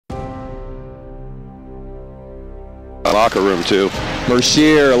locker room too.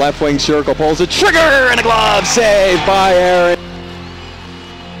 Mercier, left wing circle, pulls the trigger, and a glove save by Aaron.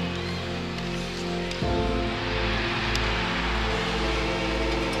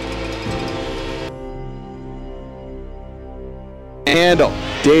 Handle.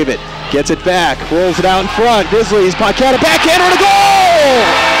 David gets it back, rolls it out in front. Grizzlies, Paquette, a backhander and a goal!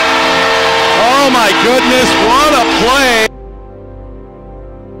 Oh my goodness, what a play!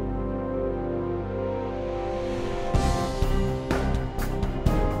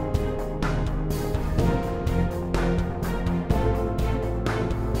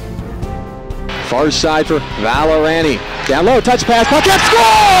 Far side for Valorani. Down low, touch pass, Paquette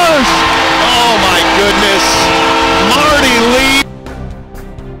scores! Oh my goodness, Marty Lee!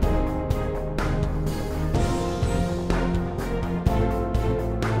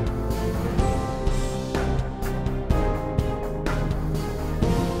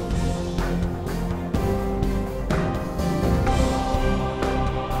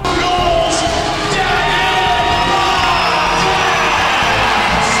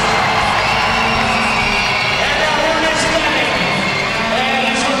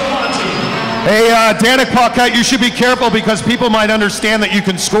 Hey, Danik Paquette, you should be careful because people might understand that you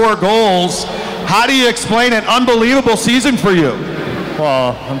can score goals. How do you explain an unbelievable season for you?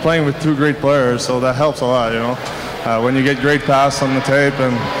 Well, I'm playing with two great players, so that helps a lot, you know. When you get great pass on the tape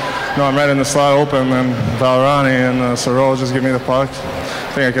and I'm right in the slot open, and Valorani and Sorrell just give me the puck.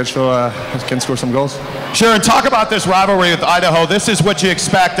 I think I can show I can score some goals. Sure, and talk about this rivalry with Idaho. This is what you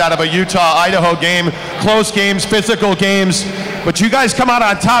expect out of a Utah-Idaho game. Close games, physical games. But you guys come out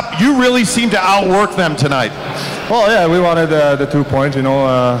on top. You really seem to outwork them tonight. Well, yeah, we wanted the 2 points, you know.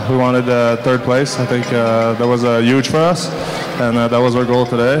 We wanted third place. I think that was huge for us. And that was our goal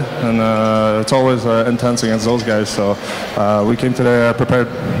today. And it's always intense against those guys. So we came today prepared.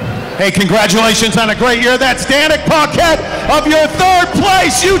 Hey, congratulations on a great year. That's Danik Paquette of your third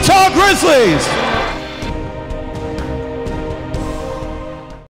place Utah Grizzlies.